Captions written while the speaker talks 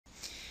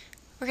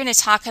We're going to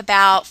talk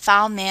about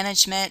file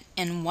management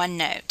in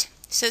OneNote.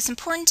 So it's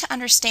important to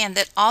understand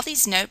that all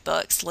these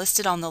notebooks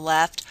listed on the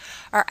left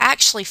are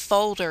actually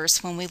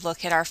folders when we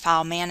look at our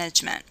file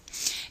management.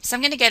 So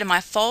I'm going to go to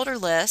my folder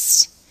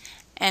list,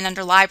 and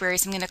under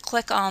Libraries I'm going to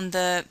click on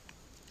the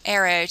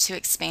arrow to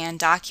expand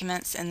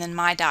Documents and then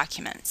My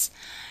Documents.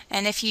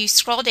 And if you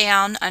scroll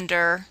down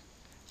under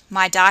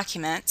My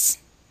Documents,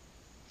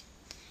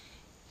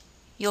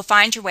 you'll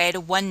find your way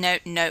to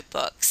OneNote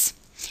Notebooks.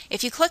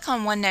 If you click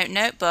on OneNote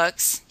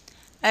Notebooks,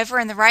 over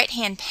in the right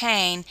hand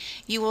pane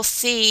you will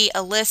see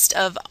a list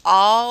of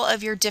all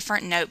of your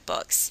different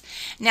notebooks.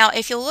 Now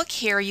if you look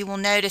here, you will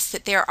notice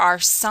that there are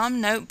some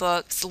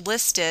notebooks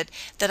listed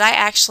that I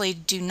actually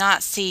do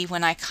not see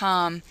when I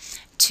come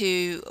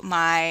to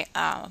my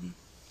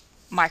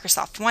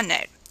Microsoft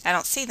OneNote. I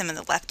don't see them in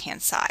the left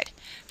hand side.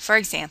 For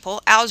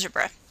example,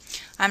 algebra.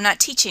 I'm not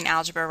teaching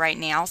algebra right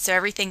now, so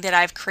everything that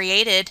I've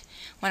created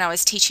when I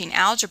was teaching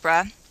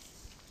algebra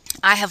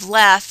I have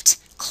left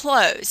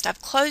closed.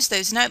 I've closed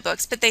those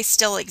notebooks, but they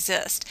still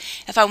exist.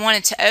 If I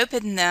wanted to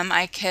open them,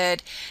 I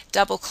could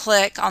double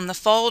click on the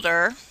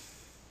folder,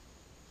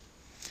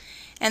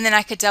 and then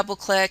I could double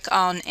click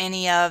on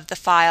any of the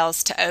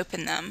files to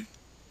open them.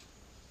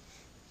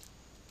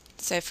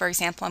 So for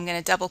example, I'm going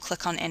to double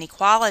click on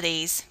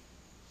inequalities,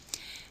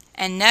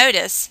 and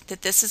notice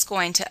that this is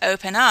going to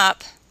open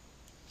up.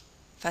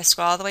 If I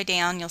scroll all the way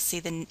down, you'll see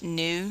the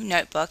new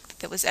notebook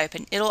that was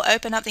open. It'll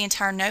open up the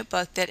entire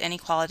notebook that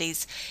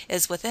inequalities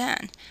is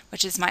within,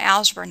 which is my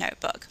algebra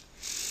notebook.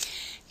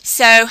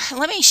 So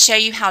let me show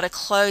you how to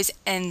close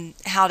and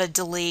how to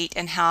delete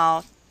and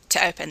how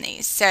to open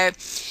these. So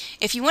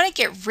if you want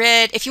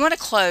to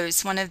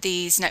close one of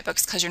these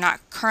notebooks because you're not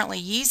currently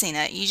using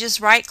it, you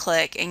just right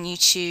click and you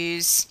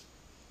choose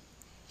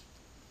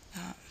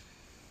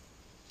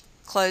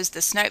close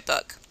this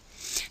notebook.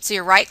 So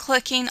you're right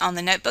clicking on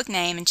the notebook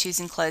name and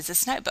choosing close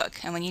this notebook,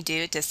 and when you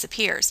do, it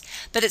disappears.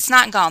 But it's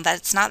not gone.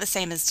 That's not the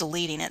same as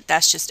deleting it.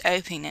 That's just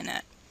opening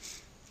it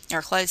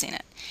or closing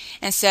it.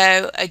 And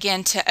so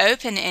again, to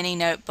open any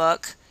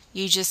notebook,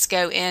 you just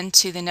go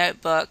into the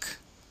notebook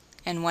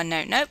in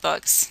OneNote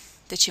Notebooks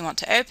that you want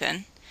to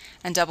open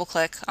and double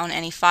click on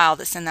any file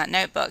that's in that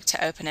notebook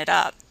to open it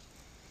up.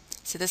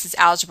 So this is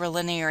algebra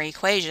linear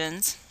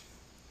equations.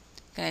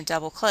 I'm going to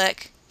double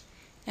click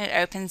and it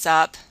opens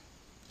up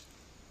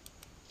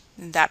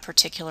that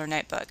particular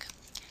notebook.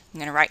 I'm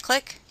going to right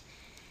click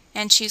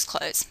and choose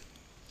close.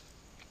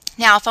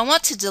 Now if I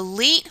want to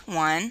delete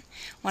one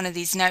of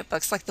these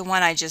notebooks, like the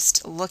one I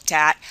just looked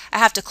at, I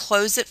have to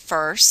close it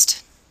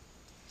first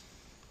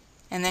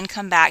and then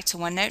come back to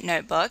OneNote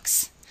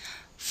Notebooks,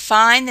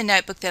 find the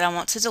notebook that I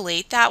want to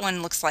delete. That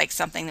one looks like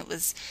something that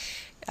was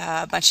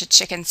a bunch of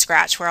chicken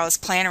scratch where I was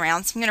playing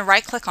around, so I'm going to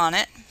right click on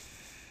it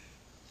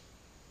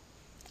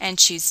and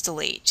choose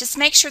delete. Just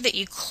make sure that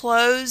you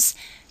close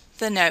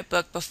the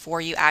notebook before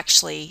you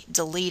actually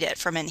delete it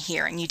from in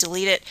here, and you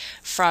delete it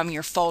from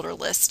your folder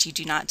list. You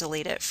do not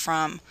delete it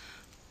from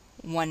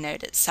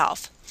OneNote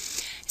itself.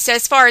 So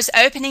as far as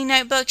opening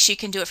notebooks, you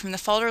can do it from the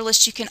folder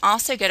list. You can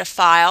also go to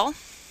File,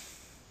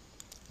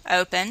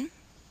 Open,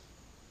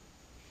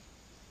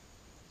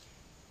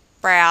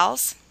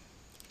 Browse,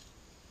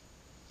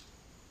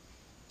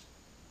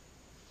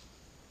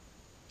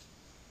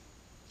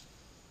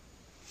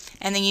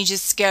 and then you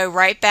just go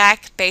right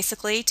back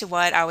basically to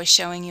what I was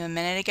showing you a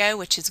minute ago,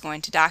 which is going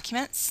to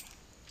Documents.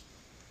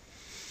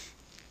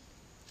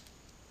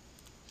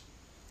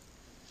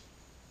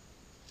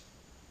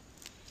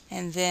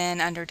 And then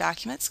under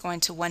Documents,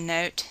 going to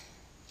OneNote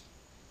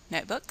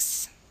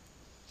Notebooks.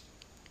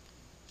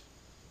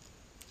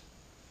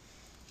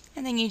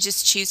 And then you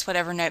just choose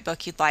whatever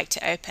notebook you'd like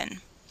to open.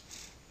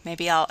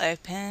 Maybe I'll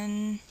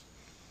open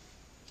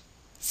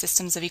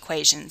Systems of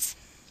Equations.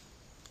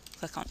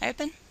 Click on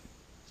Open.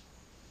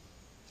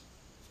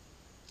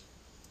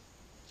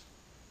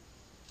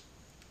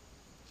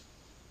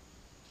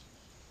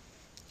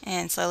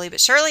 And slowly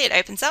but surely it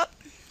opens up,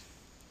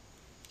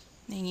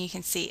 and you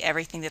can see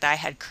everything that I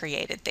had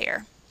created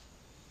there.